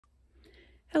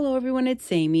Hello everyone,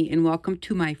 it's Amy and welcome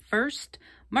to my first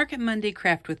Market Monday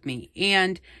Craft with Me.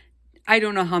 And I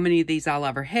don't know how many of these I'll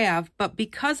ever have, but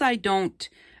because I don't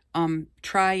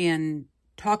try and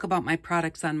talk about my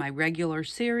products on my regular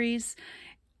series,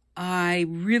 I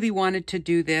really wanted to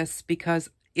do this because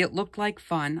it looked like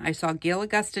fun. I saw Gail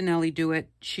Augustinelli do it.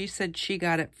 She said she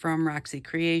got it from Roxy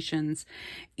Creations,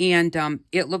 and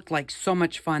it looked like so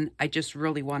much fun. I just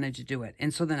really wanted to do it.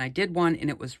 And so then I did one, and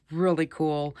it was really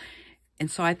cool. And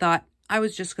so I thought I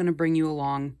was just going to bring you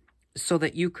along so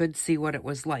that you could see what it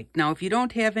was like. Now, if you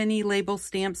don't have any label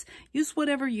stamps, use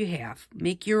whatever you have.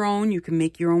 Make your own. You can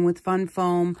make your own with Fun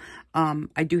Foam.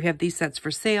 I do have these sets for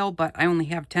sale, but I only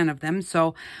have 10 of them.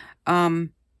 So,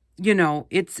 you know,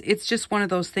 it's just one of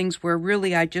those things where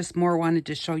really I just more wanted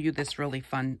to show you this really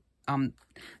fun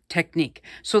technique.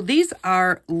 So these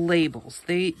are labels.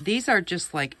 These are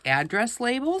just like address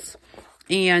labels.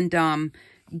 And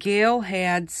Gail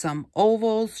had some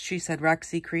ovals. She said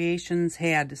Roxy Creations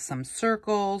had some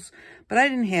circles, but I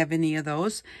didn't have any of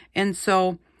those. And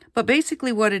so, but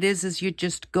basically what it is you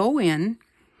just go in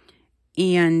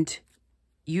and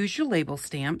use your label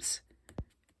stamps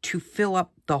to fill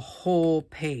up the whole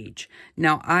page.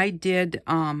 Now I did,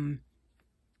 I've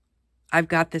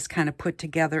got this kind of put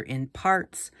together in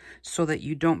parts so that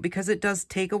you don't, because it does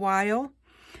take a while,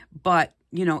 but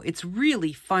you know, it's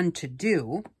really fun to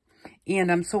do.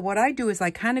 And so what I do is I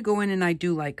kind of go in and I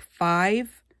do like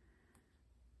 5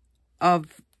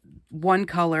 of one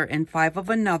color and 5 of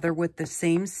another with the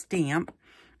same stamp.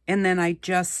 And then I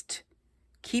just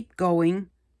keep going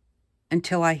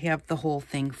until I have the whole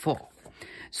thing full.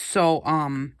 So,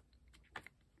 and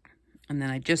then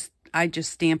I just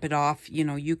stamp it off. You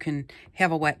know, you can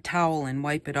have a wet towel and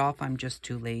wipe it off. I'm just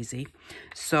too lazy.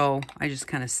 So I just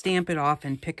kind of stamp it off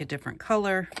and pick a different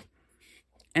color.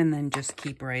 And then just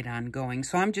keep right on going.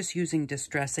 So I'm just using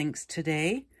Distress Inks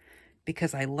today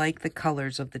because I like the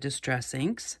colors of the Distress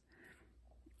Inks.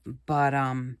 But,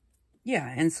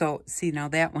 yeah, and so, see, now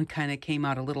that one kind of came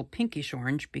out a little pinkish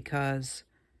orange because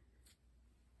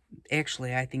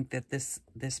actually I think that this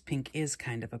pink is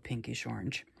kind of a pinkish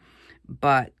orange.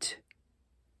 But,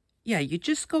 yeah, you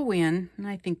just go in, and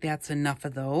I think that's enough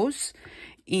of those.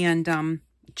 And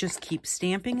just keep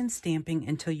stamping and stamping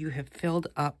until you have filled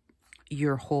up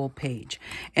your whole page.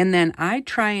 And then I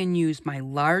try and use my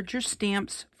larger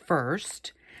stamps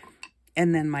first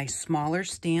and then my smaller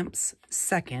stamps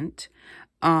second,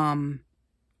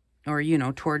 or you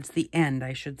know, towards the end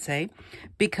I should say,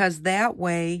 because that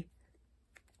way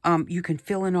you can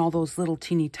fill in all those little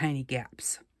teeny tiny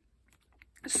gaps.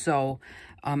 So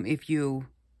if you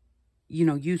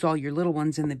know, use all your little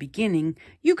ones in the beginning,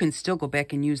 you can still go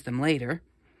back and use them later,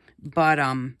 but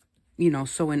you know,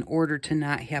 so in order to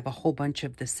not have a whole bunch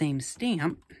of the same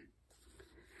stamp,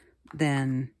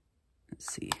 then,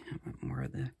 let's see, I want more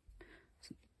of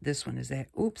this one is that,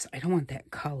 oops, I don't want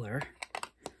that color.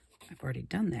 I've already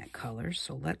done that color,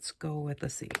 so let's go with,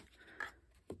 let's see.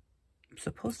 I'm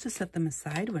supposed to set them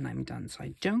aside when I'm done so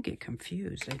I don't get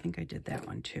confused. I think I did that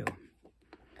one too.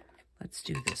 Let's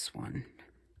do this one.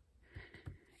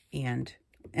 And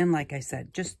like I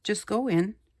said, just go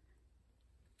in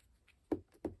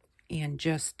and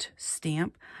just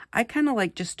stamp. I kind of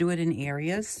like just do it in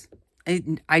areas.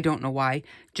 I don't know why,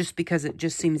 just because it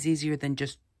just seems easier than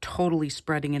just totally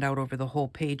spreading it out over the whole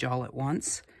page all at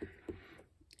once.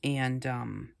 And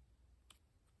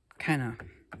kind of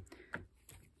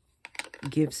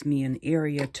gives me an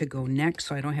area to go next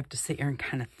so I don't have to sit here and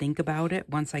kind of think about it.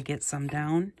 Once I get some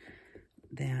down,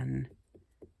 then...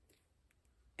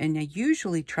 And I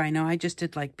usually try, now I just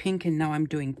did like pink and now I'm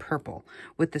doing purple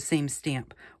with the same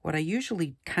stamp. What I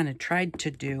usually kind of tried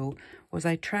to do was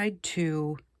I tried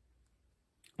to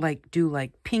like do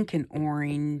like pink and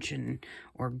orange and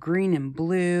or green and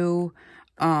blue,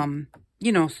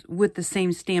 you know, with the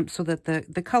same stamp so that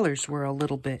the colors were a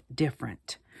little bit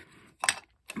different.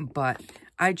 But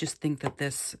I just think that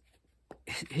this,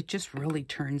 it just really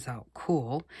turns out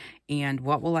cool. And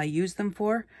what will I use them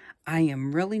for? I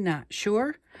am really not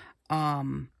sure.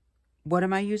 What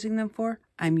am I using them for?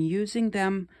 I'm using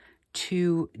them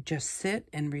to just sit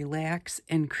and relax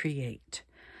and create.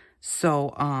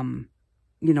 So,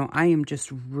 you know, I am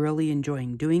just really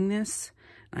enjoying doing this.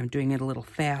 I'm doing it a little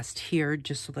fast here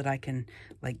just so that I can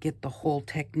like get the whole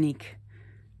technique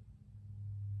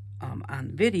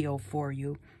on video for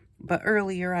you. But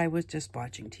earlier I was just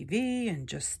watching TV and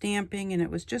just stamping, and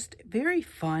it was just very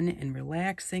fun and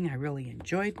relaxing. I really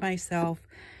enjoyed myself,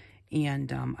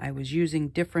 and I was using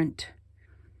different,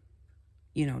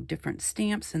 you know, different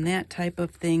stamps and that type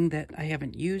of thing that I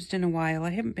haven't used in a while.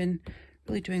 I haven't been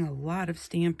really doing a lot of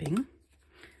stamping.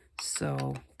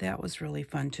 So that was really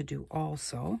fun to do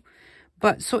also.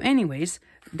 But so anyways,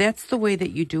 that's the way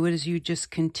that you do it, is you just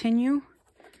continue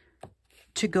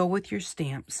to go with your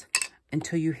stamps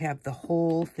until you have the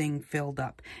whole thing filled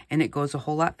up. And it goes a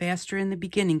whole lot faster in the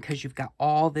beginning because you've got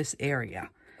all this area.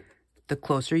 The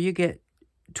closer you get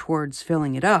towards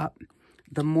filling it up,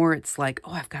 the more it's like,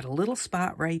 oh, I've got a little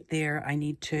spot right there. I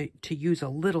need to use a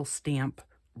little stamp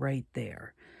right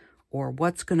there. Or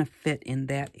what's going to fit in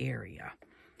that area.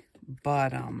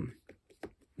 But,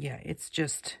 yeah, it's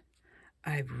just,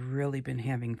 I've really been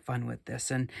having fun with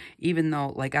this. And even though,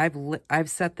 like, I've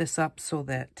set this up so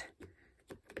that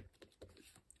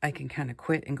I can kind of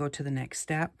quit and go to the next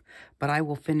step, but I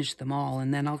will finish them all,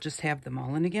 and then I'll just have them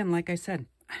all. And again, like I said,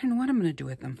 I don't know what I'm going to do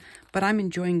with them, but I'm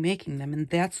enjoying making them, and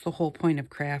that's the whole point of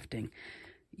crafting.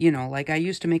 You know, like I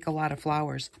used to make a lot of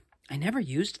flowers. I never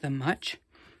used them much,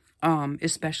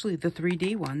 especially the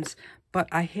 3D ones, but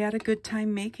I had a good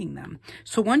time making them.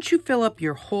 So once you fill up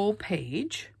your whole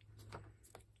page,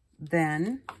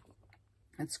 then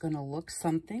it's going to look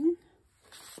something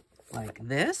like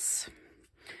this.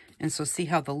 And so see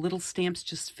how the little stamps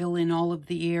just fill in all of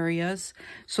the areas.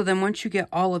 So then once you get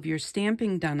all of your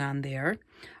stamping done on there,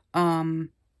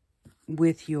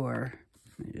 with your,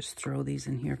 let me just throw these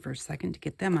in here for a second to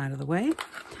get them out of the way.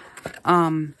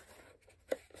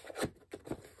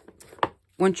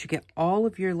 Once you get all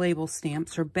of your label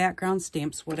stamps or background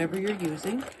stamps, whatever you're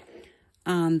using,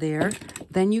 on there,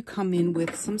 then you come in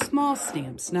with some small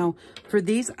stamps. Now, for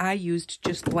these, I used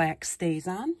just black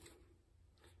StazOn.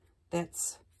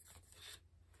 That's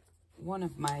one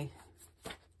of my,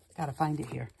 gotta find it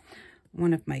here,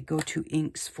 one of my go-to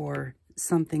inks for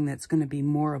something that's going to be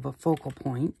more of a focal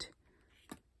point.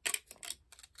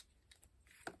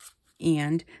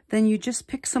 And then you just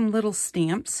pick some little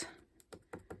stamps,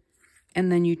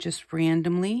 and then you just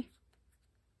randomly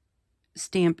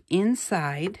stamp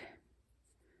inside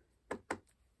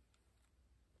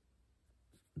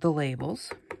the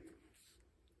labels.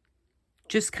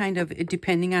 Just kind of,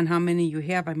 depending on how many you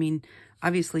have. I mean,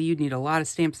 obviously you'd need a lot of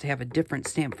stamps to have a different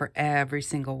stamp for every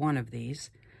single one of these.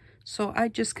 So I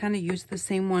just kind of use the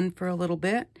same one for a little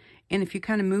bit. And if you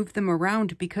kind of move them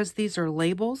around, because these are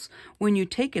labels, when you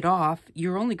take it off,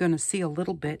 you're only going to see a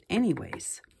little bit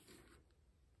anyways.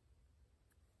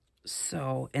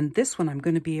 So, and this one I'm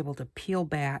going to be able to peel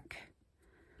back,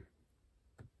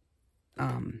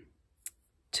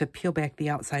 the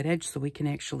outside edge so we can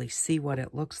actually see what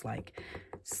it looks like.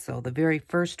 So the very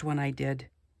first one I did,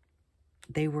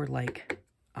 they were like,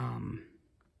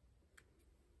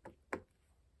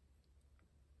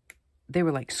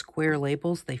 square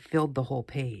labels. They filled the whole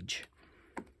page.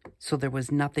 So there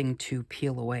was nothing to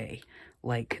peel away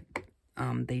like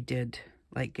they did,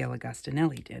 like Gala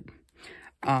Gostinelli did.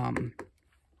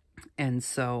 And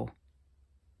so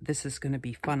this is going to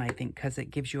be fun, I think, because it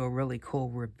gives you a really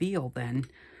cool reveal then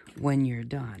when you're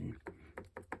done.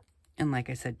 And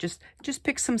like I said, just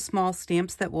pick some small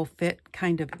stamps that will fit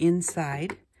kind of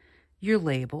inside your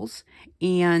labels.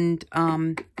 And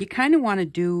you kind of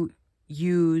want to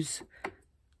use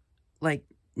like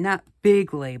not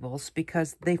big labels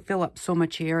because they fill up so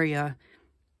much area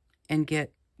and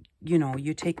get, you know,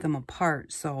 you take them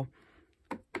apart. So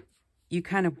you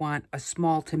kind of want a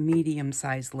small to medium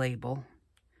size label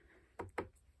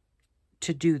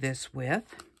to do this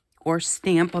with, or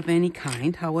stamp of any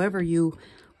kind, whatever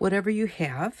you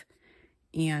have.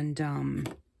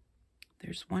 And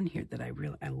there's one here that I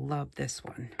love this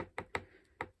one.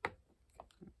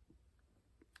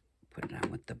 Put it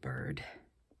on with the bird.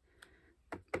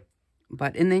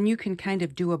 And then you can kind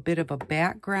of do a bit of a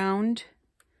background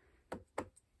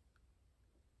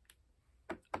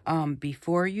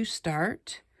before you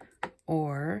start,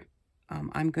 or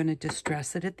I'm going to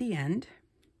distress it at the end.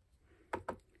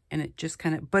 And it just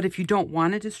kind of, but if you don't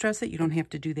want to distress it, you don't have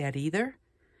to do that either.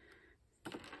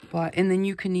 And then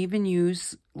you can even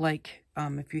use, like,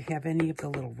 if you have any of the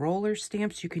little roller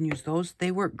stamps, you can use those. They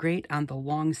work great on the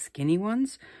long, skinny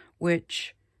ones,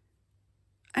 which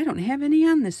I don't have any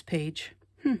on this page.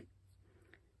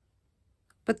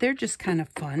 But they're just kind of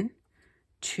fun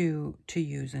to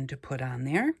use and to put on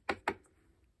there.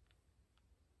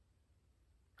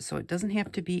 So it doesn't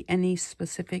have to be any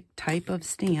specific type of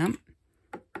stamp.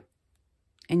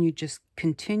 And you just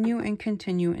continue and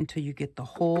continue until you get the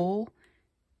whole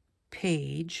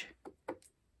page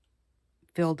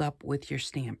filled up with your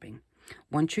stamping.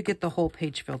 Once you get the whole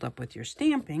page filled up with your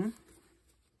stamping,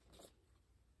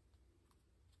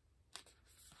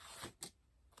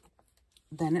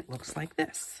 then it looks like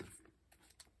this.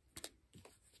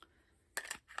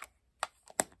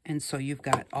 And so you've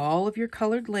got all of your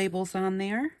colored labels on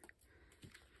there.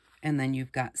 And then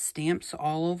you've got stamps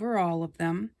all over all of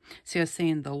them. See, I was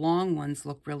saying the long ones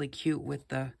look really cute with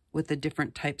the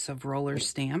different types of roller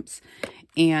stamps.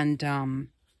 And,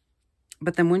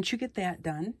 but then once you get that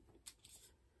done,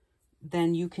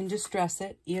 then you can distress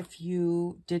it if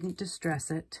you didn't distress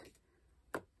it,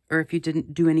 or if you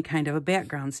didn't do any kind of a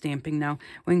background stamping. Now,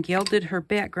 when Gail did her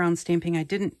background stamping, I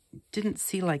didn't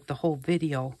see like the whole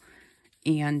video,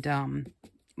 and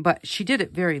but she did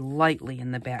it very lightly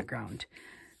in the background.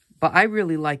 But I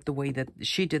really like the way that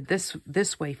she did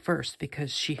this way first,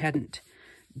 because she hadn't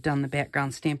done the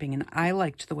background stamping, and I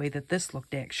liked the way that this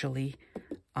looked actually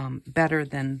better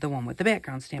than the one with the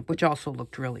background stamp, which also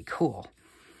looked really cool.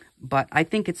 But I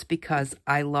think it's because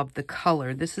I love the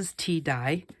color. This is tea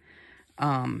dye,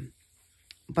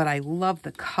 but I love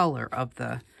the color of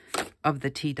the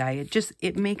tea dye.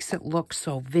 It makes it look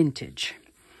so vintage,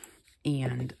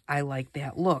 and I like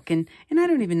that look. And I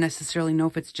don't even necessarily know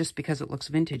if it's just because it looks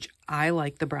vintage. I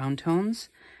like the brown tones.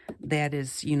 That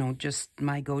is, you know, just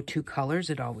my go-to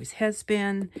colors. It always has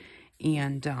been,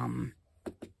 and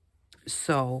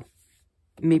so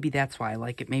maybe that's why I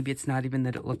like it. Maybe it's not even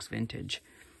that it looks vintage.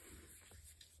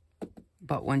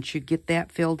 But once you get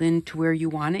that filled in to where you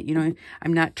want it, you know,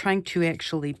 I'm not trying to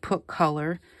actually put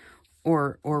color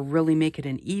or really make it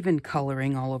an even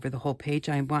coloring all over the whole page.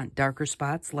 I want darker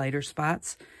spots, lighter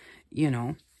spots, you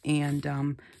know.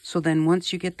 And so then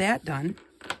once you get that done,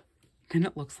 then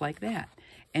it looks like that.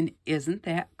 And isn't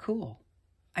that cool?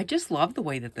 I just love the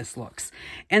way that this looks.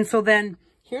 And so then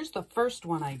here's the first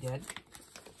one I did.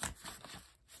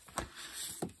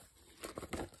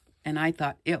 And I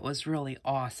thought it was really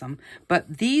awesome.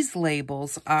 But these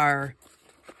labels are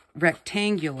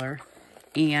rectangular,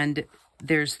 and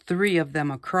there's 3 of them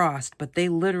across, but they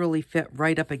literally fit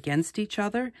right up against each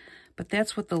other. But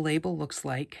that's what the label looks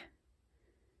like.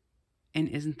 And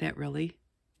isn't that really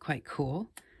quite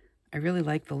cool? I really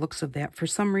like the looks of that. For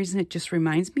some reason, it just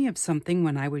reminds me of something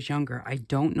when I was younger. I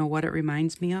don't know what it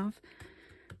reminds me of,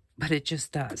 but it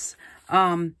just does.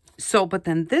 But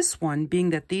then this one, being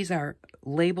that these are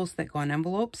labels that go on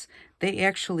envelopes, they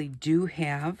actually do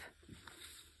have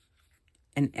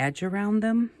an edge around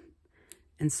them.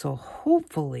 And so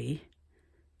hopefully,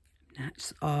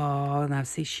 oh, now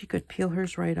see, she could peel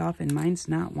hers right off, and mine's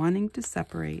not wanting to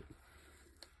separate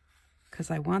because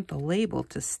I want the label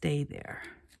to stay there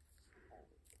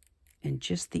and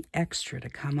just the extra to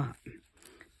come up.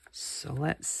 So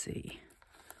let's see.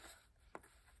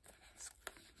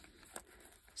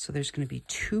 So there's going to be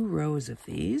 2 rows of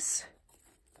these.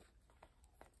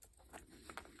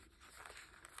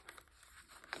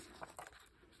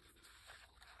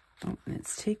 Oh, and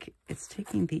it's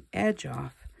taking the edge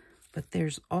off, but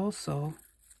there's also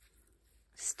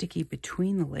sticky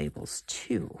between the labels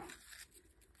too.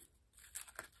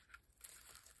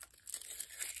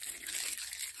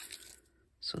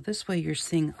 So this way you're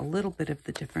seeing a little bit of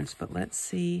the difference, but let's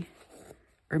see,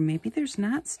 or maybe there's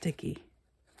not sticky.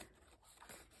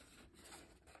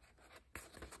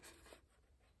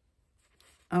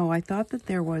 Oh, I thought that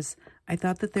there was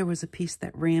a piece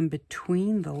that ran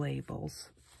between the labels.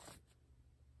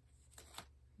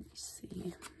 Let's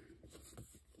see.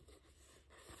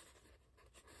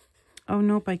 Oh,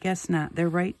 nope, I guess not. They're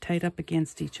right tight up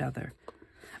against each other.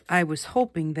 I was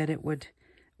hoping that it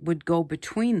would go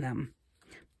between them.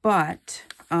 But,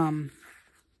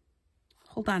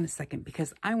 hold on a second,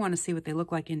 because I want to see what they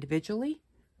look like individually.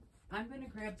 I'm going to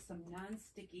grab some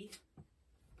non-sticky.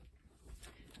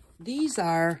 These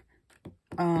are,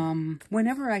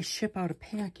 whenever I ship out a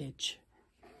package,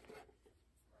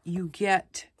 you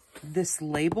get this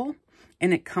label,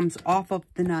 and it comes off of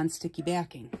the non-sticky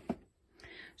backing.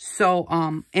 So,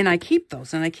 and I keep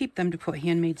those, and I keep them to put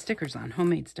handmade stickers on,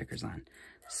 homemade stickers on.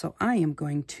 So I am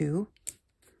going to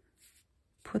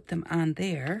put them on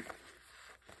there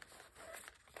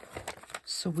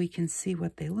so we can see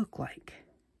what they look like,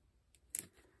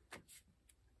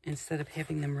 instead of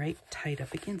having them right tight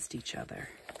up against each other.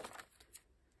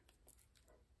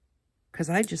 Because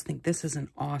I just think this is an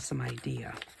awesome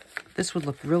idea. This would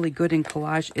look really good in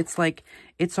collage. It's like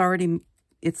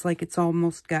it's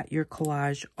almost got your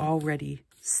collage already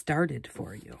started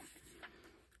for you.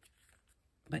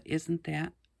 But isn't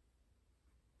that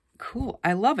cool?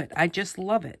 I love it. I just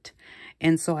love it.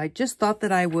 And so I just thought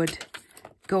that I would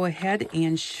go ahead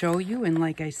and show you. And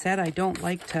like I said, I don't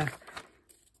like to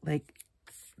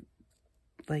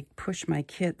like push my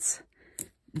kits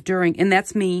during, and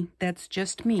that's me. That's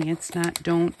just me. It's not,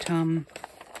 don't,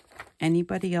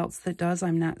 anybody else that does,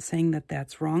 I'm not saying that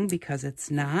that's wrong, because it's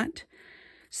not.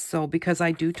 So, because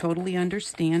I do totally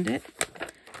understand it.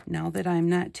 Now that I'm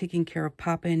not taking care of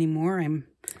Papa anymore, I'm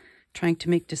trying to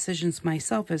make decisions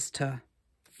myself as to,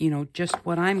 you know, just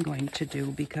what I'm going to do,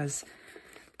 because,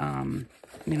 you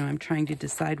know, I'm trying to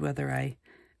decide whether I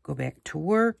go back to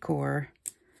work or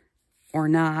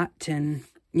not. And,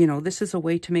 you know, this is a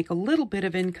way to make a little bit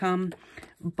of income,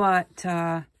 but,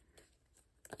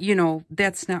 you know,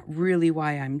 that's not really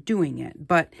why I'm doing it.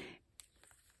 But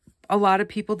a lot of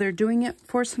people, they're doing it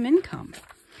for some income.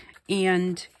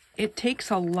 And it takes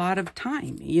a lot of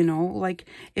time, you know. Like,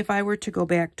 if I were to go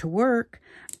back to work,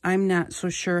 I'm not so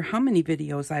sure how many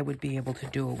videos I would be able to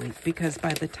do a week, because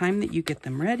by the time that you get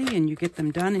them ready and you get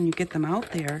them done and you get them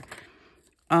out there,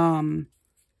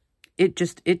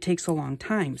 it takes a long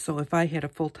time. So if I had a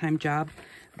full-time job,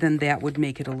 then that would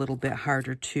make it a little bit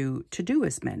harder to do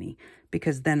as many,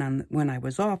 because then when I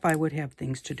was off, I would have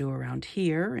things to do around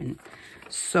here. And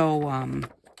so,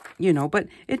 you know, but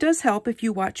it does help if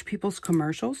you watch people's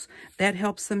commercials. That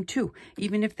helps them too,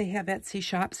 even if they have Etsy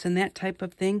shops and that type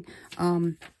of thing.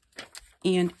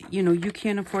 And, you know, you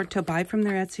can't afford to buy from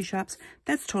their Etsy shops,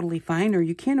 that's totally fine. Or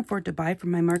you can't afford to buy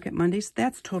from my Market Mondays,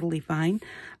 that's totally fine.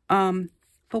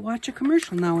 But watch a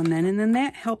commercial now and then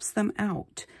that helps them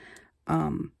out.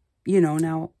 You know,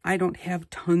 now I don't have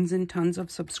tons and tons of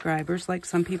subscribers like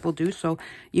some people do. So,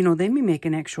 you know, they may make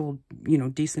an actual, you know,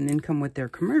 decent income with their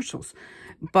commercials.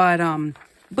 But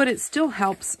it still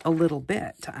helps a little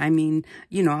bit. I mean,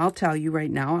 you know, I'll tell you right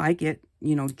now, I get,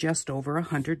 you know, just over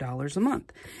 $100 a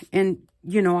month. And,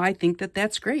 you know, I think that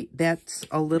that's great. That's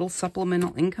a little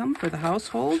supplemental income for the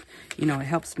household. You know, it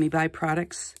helps me buy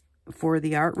products for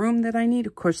the art room that I need.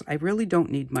 Of course, I really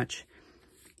don't need much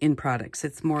in products.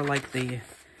 It's more like the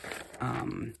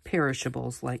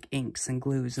perishables, like inks and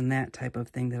glues and that type of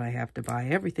thing that I have to buy.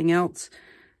 Everything else,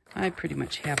 I pretty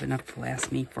much have enough to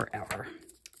last me forever.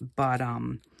 But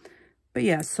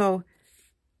yeah, so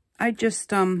I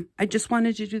just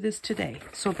wanted to do this today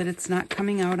so that it's not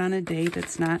coming out on a day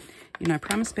that's not, you know, I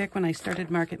promised back when I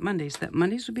started Market Mondays that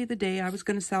Mondays would be the day I was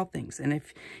going to sell things. And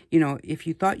if, you know, if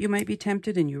you thought you might be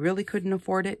tempted and you really couldn't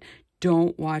afford it,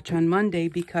 don't watch on Monday,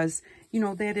 because, you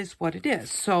know, that is what it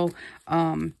is. So,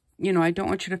 you know, I don't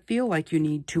want you to feel like you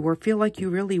need to or feel like you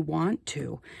really want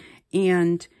to.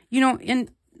 And, you know,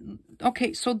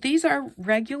 okay, so these are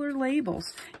regular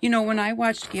labels. You know, when I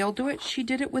watched Gail do it, she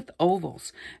did it with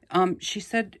ovals. She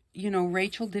said, you know,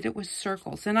 Rachel did it with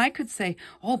circles. And I could say,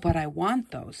 oh, but I want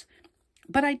those.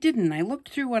 But I didn't. I looked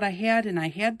through what I had, and I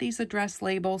had these address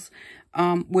labels,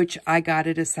 which I got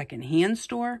at a secondhand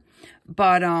store.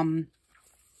 But,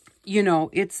 you know,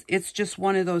 it's just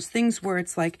one of those things where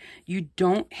it's like, you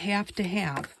don't have to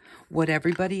have what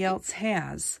everybody else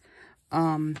has.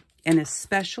 And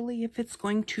especially if it's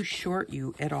going to short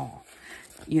you at all,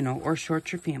 you know, or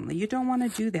short your family. You don't want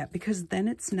to do that, because then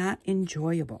it's not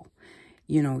enjoyable.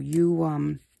 You know, you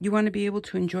want to be able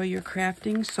to enjoy your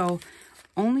crafting. So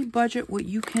only budget what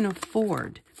you can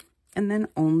afford, and then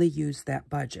only use that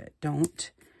budget.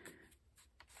 Don't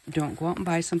go out and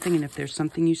buy something. And if there's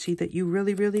something you see that you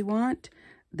really, really want,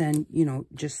 then, you know,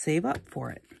 just save up for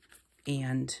it.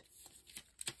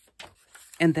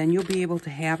 And then you'll be able to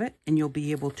have it, and you'll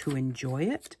be able to enjoy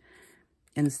it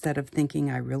instead of thinking,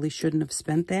 I really shouldn't have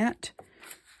spent that.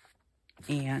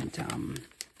 And,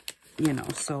 you know,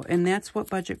 so, and that's what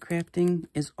budget crafting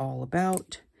is all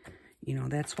about. You know,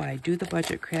 that's why I do the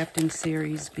budget crafting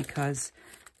series, because,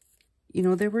 you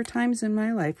know, there were times in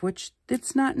my life, which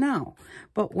it's not now,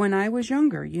 but when I was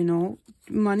younger, you know,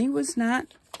 money was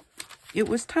not, it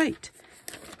was tight.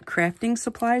 Crafting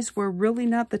supplies were really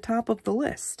not the top of the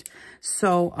list.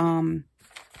 So, and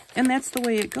that's the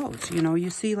way it goes. You know, you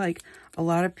see like a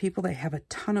lot of people that have a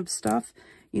ton of stuff,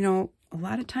 you know, a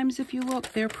lot of times if you look,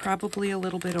 they're probably a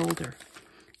little bit older.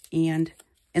 And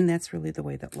that's really the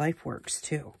way that life works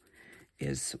too,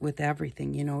 is with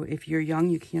everything. You know, if you're young,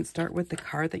 you can't start with the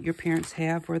car that your parents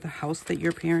have or the house that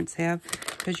your parents have,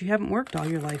 because you haven't worked all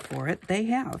your life for it. They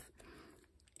have.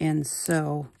 And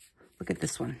so, look at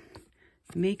this one.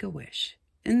 Make-A-Wish.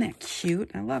 Isn't that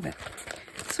cute? I love it.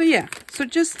 So yeah, so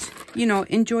just, you know,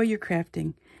 enjoy your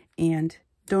crafting and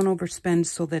don't overspend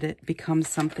so that it becomes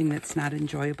something that's not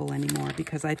enjoyable anymore.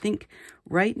 Because I think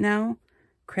right now,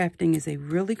 crafting is a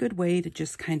really good way to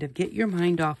just kind of get your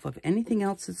mind off of anything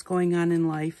else that's going on in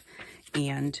life.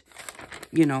 And,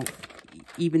 you know,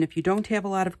 even if you don't have a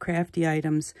lot of crafty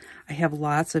items, I have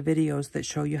lots of videos that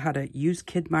show you how to use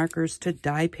kid markers to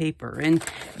dye paper and,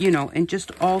 you know, and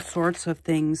just all sorts of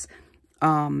things,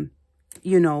 you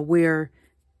know, where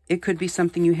it could be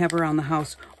something you have around the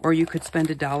house, or you could spend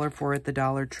 $1 for at the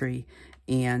Dollar Tree.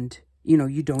 And, you know,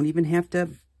 you don't even have to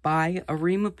buy a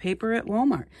ream of paper at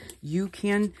Walmart. You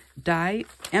can dye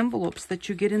envelopes that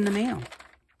you get in the mail.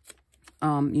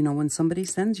 you know, when somebody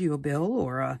sends you a bill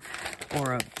or a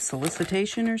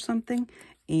solicitation or something,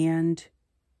 and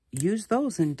use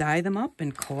those and die them up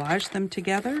and collage them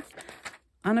together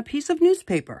on a piece of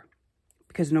newspaper.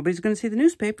 Because nobody's going to see the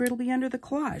newspaper, it'll be under the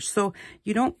collage. So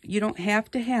you don't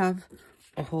have to have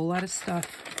a whole lot of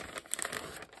stuff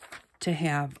to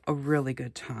have a really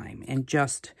good time and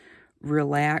just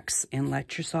relax and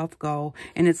let yourself go.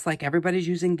 And it's like everybody's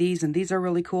using these, and these are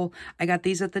really cool. I got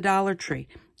these at the Dollar Tree,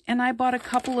 and I bought a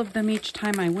couple of them each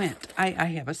time I went. I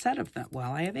have a set of them.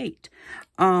 Well, I have 8.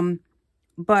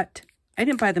 But I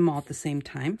didn't buy them all at the same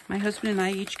time. My husband and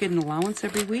I each get an allowance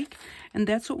every week, and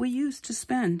that's what we use to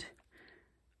spend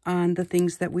on the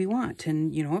things that we want.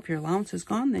 And, you know, if your allowance is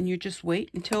gone, then you just wait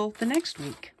until the next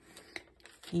week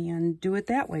and do it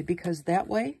that way, because that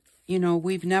way, you know,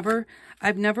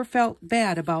 I've never felt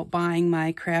bad about buying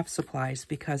my craft supplies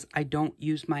because I don't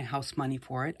use my house money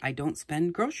for it. I don't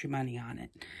spend grocery money on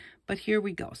it. But here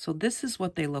we go. So this is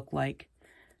what they look like.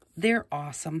 They're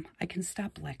awesome. I can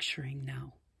stop lecturing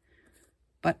now.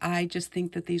 But I just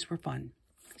think that these were fun.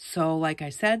 So like I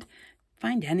said,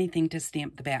 find anything to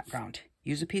stamp the background.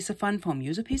 Use a piece of fun foam.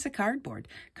 Use a piece of cardboard.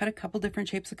 Cut a couple different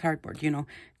shapes of cardboard. You know,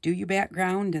 do your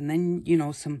background, and then, you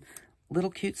know, some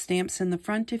little cute stamps in the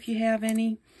front if you have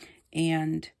any.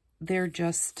 And they're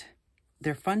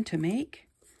fun to make.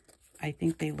 I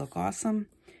think they look awesome.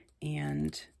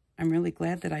 And I'm really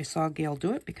glad that I saw Gail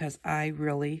do it, because I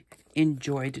really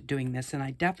enjoyed doing this. And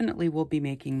I definitely will be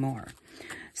making more.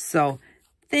 So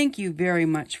thank you very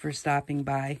much for stopping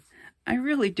by. I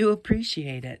really do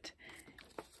appreciate it.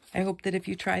 I hope that if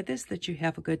you try this, that you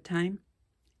have a good time,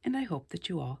 and I hope that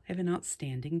you all have an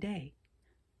outstanding day.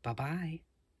 Bye-bye.